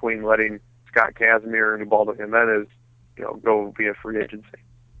innings between letting Scott Kazmir and Ubaldo Jimenez, go via free agency.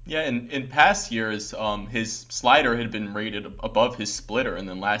 Yeah, in past years, his slider had been rated above his splitter, and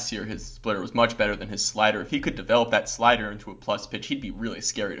then last year his splitter was much better than his slider. If he could develop that slider into a plus pitch, he'd be really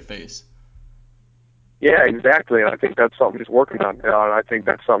scary to face. Yeah, exactly. I think that's something he's working on. And I think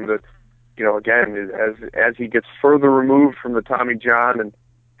that's something that, again, as he gets further removed from the Tommy John and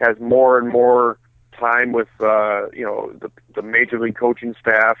has more and more time with, the major league coaching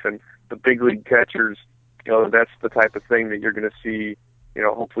staff and the big league catchers, that's the type of thing that you're going to see,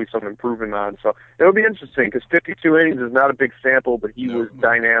 hopefully some improvement on. So it'll be interesting because 52 innings is not a big sample, but he was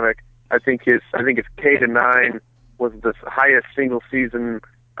dynamic. I think his K-9 was the highest single season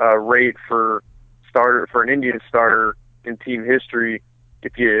rate for an Indian starter in team history.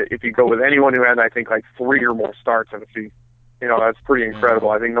 If you go with anyone who had, I think, like 3 or more starts in a season, that's pretty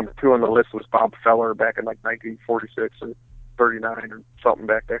incredible. I think number 2 on the list was Bob Feller back in like 1946 or 39 or something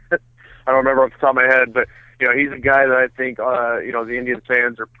back there. I don't remember off the top of my head, but he's a guy that I think the Indian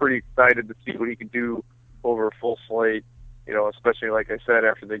fans are pretty excited to see what he can do over a full slate. Especially like I said,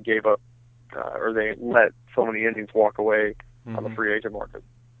 after they gave up or they let so many Indians walk away on the free agent market.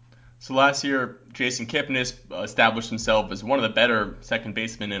 So last year, Jason Kipnis established himself as one of the better second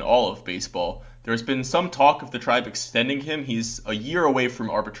basemen in all of baseball. There's been some talk of the Tribe extending him. He's a year away from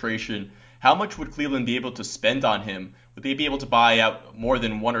arbitration. How much would Cleveland be able to spend on him? Would they be able to buy out more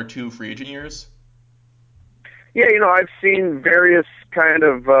than 1 or 2 free agent years? Yeah, I've seen various kind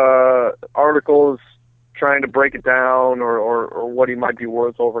of articles trying to break it down or what he might be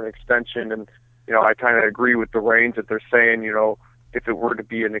worth over an extension. And, I kind of agree with the range that they're saying, if it were to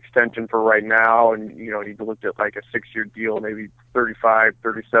be an extension for right now and, you looked at like a 6-year deal, maybe 35,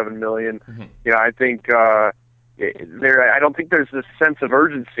 37 million. Mm-hmm. I think I don't think there's this sense of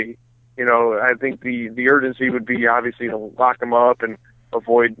urgency. I think the urgency would be obviously to lock him up and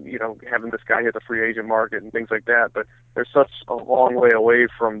avoid, having this guy hit the free agent market and things like that. But they're such a long way away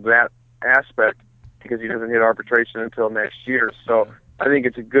from that aspect because he doesn't hit arbitration until next year. So I think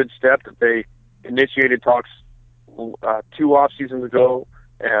it's a good step that they initiated talks 2 off seasons ago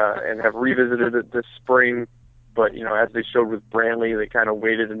and have revisited it this spring. But, as they showed with Brantley, they kind of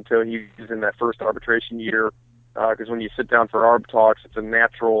waited until he's in that first arbitration year because when you sit down for arb talks, it's a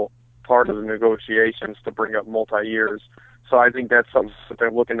natural part of the negotiations to bring up multi-years. So I think that's something that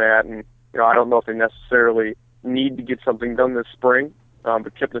they're looking at. And, I don't know if they necessarily need to get something done this spring,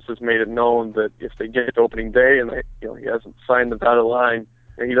 but Kipnis has made it known that if they get to opening day and he hasn't signed the dotted line,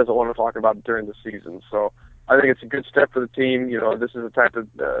 he doesn't want to talk about it during the season. So I think it's a good step for the team. This is the type of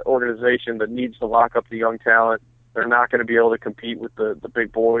organization that needs to lock up the young talent. They're not going to be able to compete with the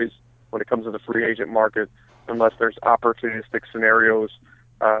big boys when it comes to the free agent market unless there's opportunistic scenarios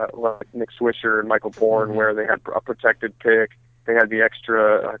like Nick Swisher and Michael Bourne where they had a protected pick. They had the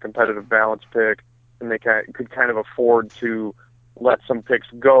extra competitive balance pick. and they could kind of afford to let some picks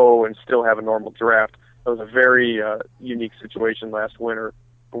go and still have a normal draft. It was a very unique situation last winter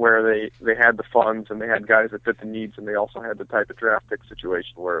where they had the funds and they had guys that fit the needs, and they also had the type of draft pick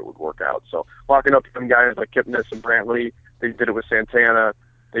situation where it would work out. So locking up some guys like Kipnis and Brantley, they did it with Santana.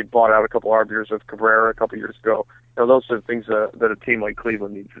 They bought out a couple arbiters with Cabrera a couple years ago. Those are the things that a team like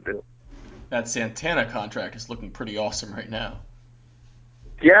Cleveland needs to do. That Santana contract is looking pretty awesome right now.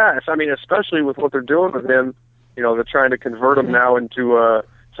 Yes, I mean, especially with what they're doing with him. They're trying to convert him now into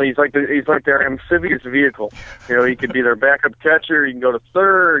so he's like their amphibious vehicle. He could be their backup catcher. He can go to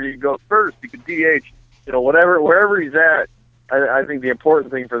third. He can go first. He could DH. Wherever he's at. I think the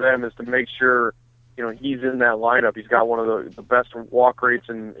important thing for them is to make sure he's in that lineup. He's got one of the best walk rates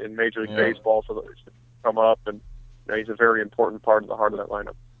in Major League Baseball, so that he's come up, and he's a very important part of the heart of that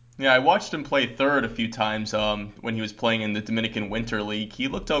lineup. Yeah, I watched him play third a few times when he was playing in the Dominican Winter League. He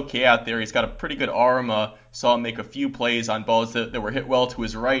looked okay out there. He's got a pretty good arm. Saw him make a few plays on balls that were hit well to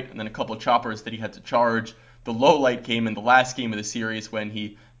his right, and then a couple of choppers that he had to charge. The low light came in the last game of the series when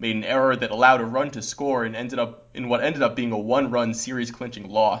he made an error that allowed a run to score and ended up being a one-run series-clinching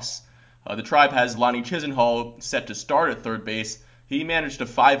loss. The Tribe has Lonnie Chisenhall set to start at third base. He managed a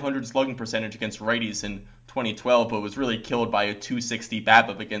 .500 slugging percentage against righties in 2012, but was really killed by a .260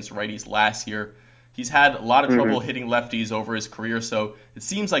 BABIP against righties last year. He's had a lot of trouble hitting lefties over his career, so it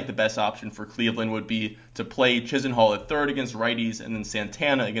seems like the best option for Cleveland would be to play Chisenhall at third against righties and then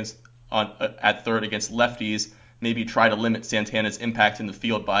Santana at third against lefties. Maybe try to limit Santana's impact in the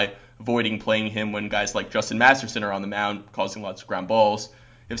field by avoiding playing him when guys like Justin Masterson are on the mound, causing lots of ground balls.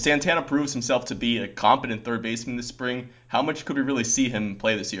 If Santana proves himself to be a competent third baseman this spring, how much could we really see him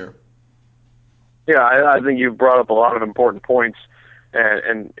play this year? Yeah, I think you've brought up a lot of important points,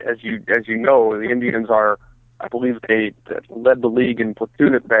 and as you know, the Indians are, I believe they led the league in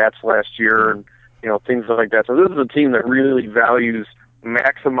platoon at bats last year, and things like that. So this is a team that really values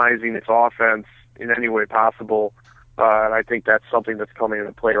maximizing its offense in any way possible, and I think that's something that's coming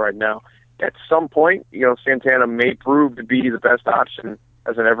into play right now. At some point, Santana may prove to be the best option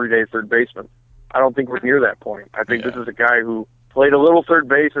as an everyday third baseman. I don't think we're near that point. I think this is a guy who played a little third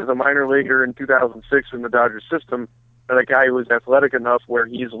base as a minor leaguer in 2006 in the Dodgers system, and a guy who was athletic enough where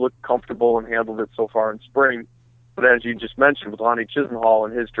he's looked comfortable and handled it so far in spring. But as you just mentioned with Lonnie Chisenhall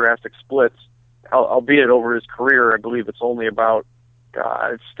and his drastic splits, albeit over his career, I believe it's only about,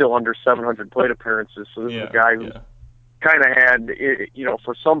 it's still under 700 plate appearances. So this is a guy who kind of had,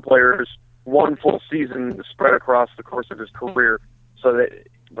 for some players, one full season spread across the course of his career. So that,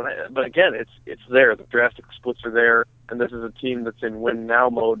 but again, it's there. The drastic splits are there, and this is a team that's in win now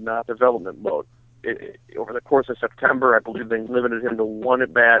mode, not development mode. Over the course of September, I believe they limited him to one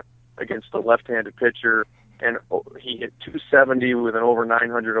at bat against a left-handed pitcher, and he hit .270 with an over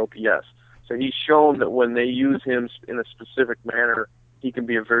 900 OPS. So he's shown that when they use him in a specific manner, he can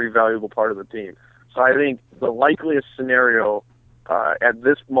be a very valuable part of the team. So I think the likeliest scenario at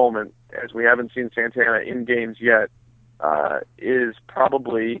this moment, as we haven't seen Santana in games yet, is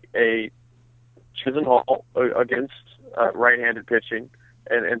probably a Chisenhall against right-handed pitching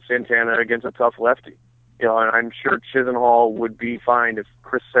and Santana against a tough lefty. And I'm sure Chisenhall would be fine if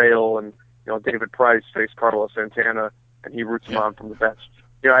Chris Sale and David Price face Carlos Santana and he roots him on from the bench.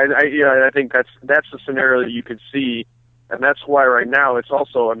 I think that's the scenario that you could see, and that's why right now it's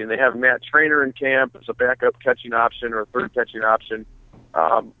also. They have Matt Trainer in camp as a backup catching option or a third catching option,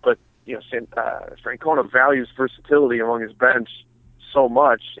 but Francona values versatility among his bench so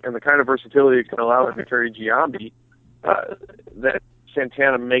much, and the kind of versatility it can allow him to carry Giambi, that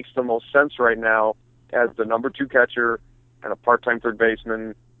Santana makes the most sense right now as the number 2 catcher and a part-time third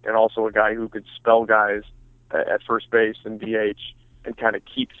baseman, and also a guy who could spell guys at first base and DH and kind of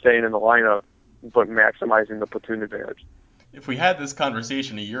keep staying in the lineup, but maximizing the platoon advantage. If we had this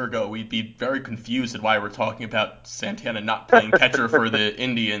conversation a year ago, we'd be very confused at why we're talking about Santana not playing catcher for the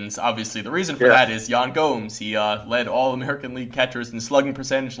Indians. Obviously, the reason for that is Yan Gomes. He led all American League catchers in slugging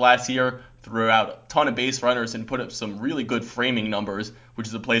percentage last year, threw out a ton of base runners, and put up some really good framing numbers, which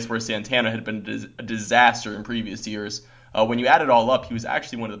is a place where Santana had been a disaster in previous years. When you add it all up, he was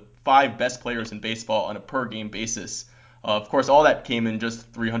actually one of the 5 best players in baseball on a per-game basis. Of course, all that came in just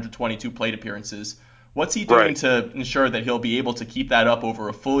 322 plate appearances. What's he doing to ensure that he'll be able to keep that up over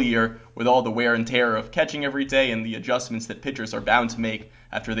a full year with all the wear and tear of catching every day and the adjustments that pitchers are bound to make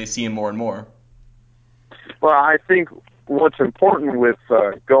after they see him more and more? Well, I think what's important with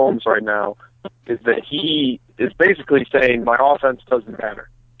Gomes right now is that he is basically saying my offense doesn't matter.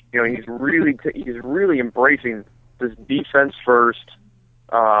 He's really embracing this defense first.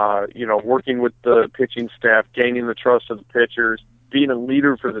 Working with the pitching staff, gaining the trust of the pitchers, being a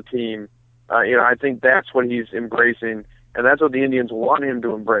leader for the team. I think that's what he's embracing, and that's what the Indians want him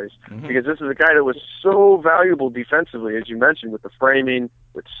to embrace. Because this is a guy that was so valuable defensively, as you mentioned, with the framing,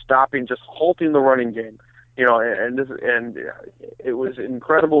 with stopping, just halting the running game. And it was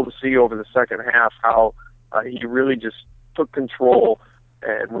incredible to see over the second half how he really just took control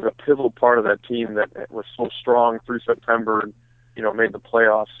and was a pivotal part of that team that was so strong through September and, made the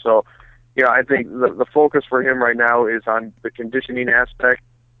playoffs. So, I think the focus for him right now is on the conditioning aspect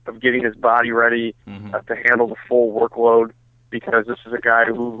of getting his body ready to handle the full workload, because this is a guy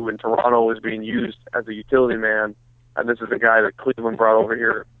who in Toronto is being used as a utility man, and this is a guy that Cleveland brought over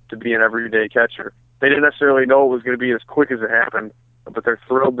here to be an everyday catcher. They didn't necessarily know it was going to be as quick as it happened, but they're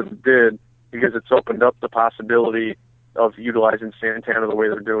thrilled that it did, because it's opened up the possibility of utilizing Santana the way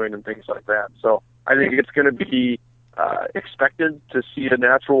they're doing and things like that. So I think it's going to be expected to see a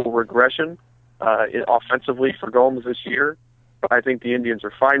natural regression offensively for Gomes this year. But I think the Indians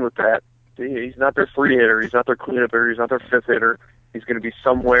are fine with that. He's not their free hitter. He's not their cleanup hitter. He's not their fifth hitter. He's going to be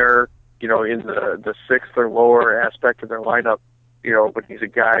somewhere, in the sixth or lower aspect of their lineup, but he's a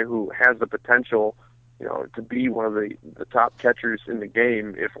guy who has the potential, to be one of the top catchers in the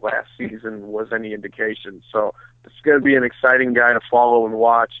game if last season was any indication. So it's going to be an exciting guy to follow and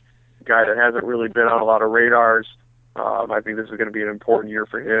watch, a guy that hasn't really been on a lot of radars. I think this is going to be an important year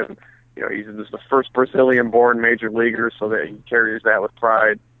for him. He's the first Brazilian-born major leaguer, so that he carries that with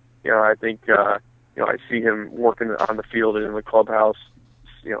pride. I think, I see him working on the field and in the clubhouse,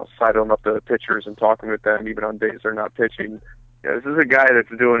 sidling up the pitchers and talking with them even on days they're not pitching. This is a guy that's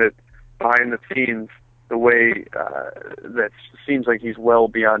doing it behind the scenes the way that seems like he's well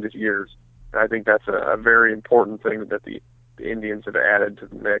beyond his years. And I think that's a very important thing that the Indians have added to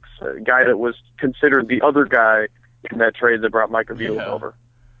the mix. A guy that was considered the other guy in that trade that brought Mike Avila over.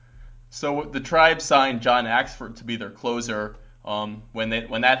 So the Tribe signed John Axford to be their closer. When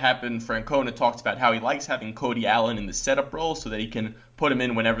that happened, Francona talked about how he likes having Cody Allen in the setup role so that he can put him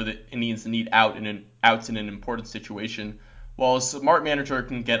in whenever the Indians need outs in an important situation. While a smart manager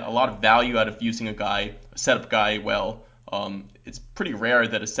can get a lot of value out of using a setup guy well, it's pretty rare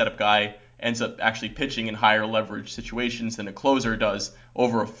that a setup guy ends up actually pitching in higher leverage situations than a closer does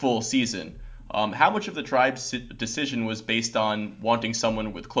over a full season. How much of the Tribe's decision was based on wanting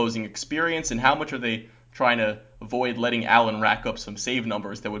someone with closing experience, and how much are they trying to avoid letting Allen rack up some save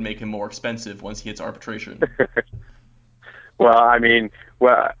numbers that would make him more expensive once he hits arbitration? Well,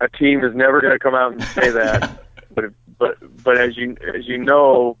 a team is never going to come out and say that, but as you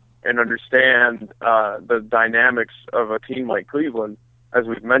know and understand the dynamics of a team like Cleveland, as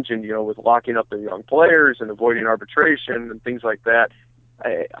we've mentioned, with locking up the young players and avoiding arbitration and things like that.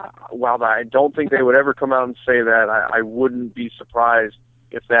 While I don't think they would ever come out and say that, I wouldn't be surprised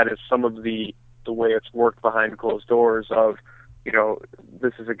if that is some of the way it's worked behind closed doors of,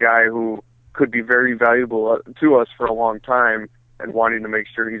 this is a guy who could be very valuable to us for a long time and wanting to make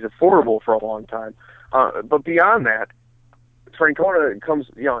sure he's affordable for a long time. But beyond that, Francona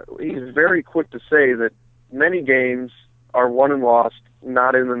he's very quick to say that many games are won and lost,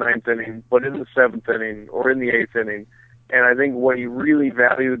 not in the ninth inning, but in the seventh inning or in the eighth inning. And I think what he really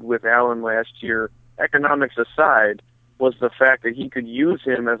valued with Allen last year, economics aside, was the fact that he could use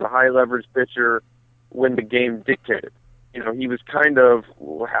him as a high-leverage pitcher when the game dictated. He was kind of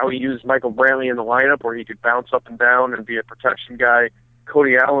how he used Michael Brantley in the lineup, where he could bounce up and down and be a protection guy.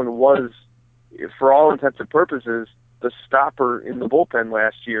 Cody Allen was, for all intents and purposes, the stopper in the bullpen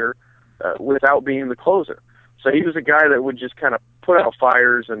last year without being the closer. So he was a guy that would just kind of put out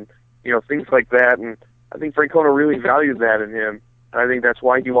fires and, things like that. And I think Francona really valued that in him. And I think that's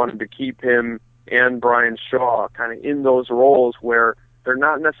why he wanted to keep him and Brian Shaw kind of in those roles where they're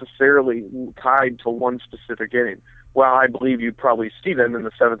not necessarily tied to one specific inning. Well, I believe you'd probably see them in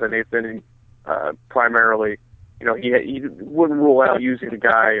the seventh and eighth inning primarily. He wouldn't rule out using a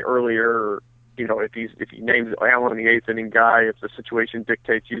guy earlier, or, if he names Allen the eighth inning guy, if the situation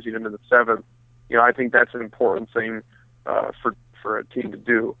dictates using him in the seventh. I think that's an important thing for a team to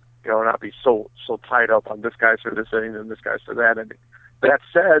do. Not be so tied up on this guy's for this inning and this guy's for that inning. That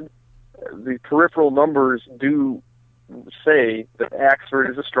said, the peripheral numbers do say that Axford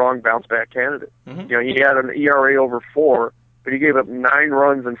is a strong bounce-back candidate. Mm-hmm. He had an ERA over 4, but he gave up 9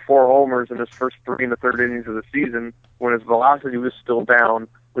 runs and 4 homers in his first 3 and the third innings of the season when his velocity was still down,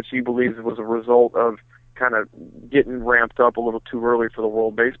 which he believes was a result of kind of getting ramped up a little too early for the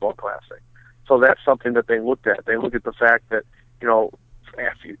World Baseball Classic. So that's something that they looked at. They looked at the fact that,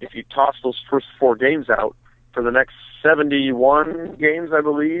 if you toss those first 4 games out for the next 71 games, I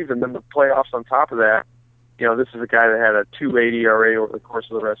believe, and then the playoffs on top of that, this is a guy that had a 2.80 ERA over the course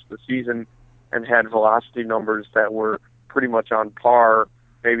of the rest of the season and had velocity numbers that were pretty much on par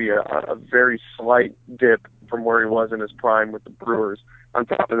maybe a very slight dip from where he was in his prime with the Brewers. On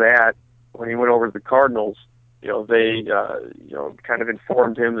top of that, when he went over to the Cardinals, they kind of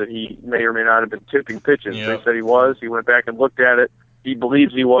informed him that he may or may not have been tipping pitches. Yep. They said he was. He went back and looked at it. He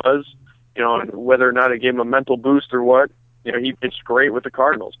believes he was. And whether or not it gave him a mental boost or what, he pitched great with the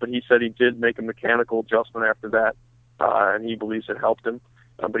Cardinals. But he said he did make a mechanical adjustment after that, and he believes it helped him.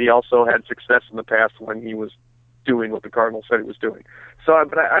 But he also had success in the past when he was doing what the Cardinals said he was doing. So,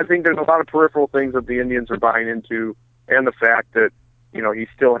 but I think there's a lot of peripheral things that the Indians are buying into, and the fact that he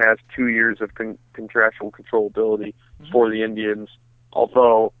still has 2 years of contractual controllability for the Indians.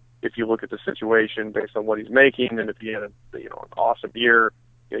 Although, if you look at the situation based on what he's making, and if he had an awesome year,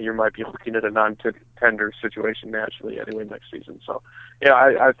 you might be looking at a non-tender situation naturally anyway next season. So,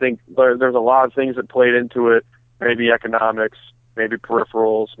 I think there's a lot of things that played into it. Maybe economics, maybe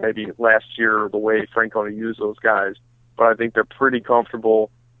peripherals, maybe last year the way Francona used those guys. But I think they're pretty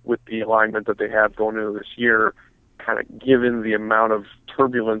comfortable with the alignment that they have going into this year, kind of given the amount of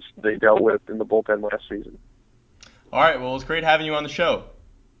turbulence they dealt with in the bullpen last season. All right, well, it was great having you on the show.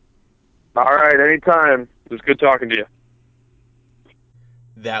 All right, anytime. It was good talking to you.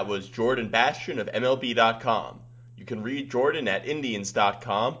 That was Jordan Bastian of MLB.com. You can read Jordan at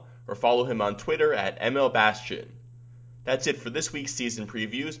Indians.com or follow him on Twitter at MLBastian. That's it for this week's season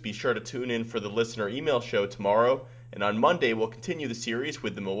previews. Be sure to tune in for the listener email show tomorrow, and on Monday we'll continue the series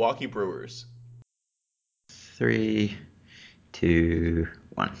with the Milwaukee Brewers. 3, 2,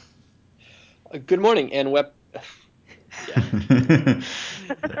 1. Good morning, and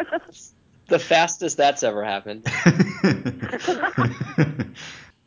the fastest that's ever happened.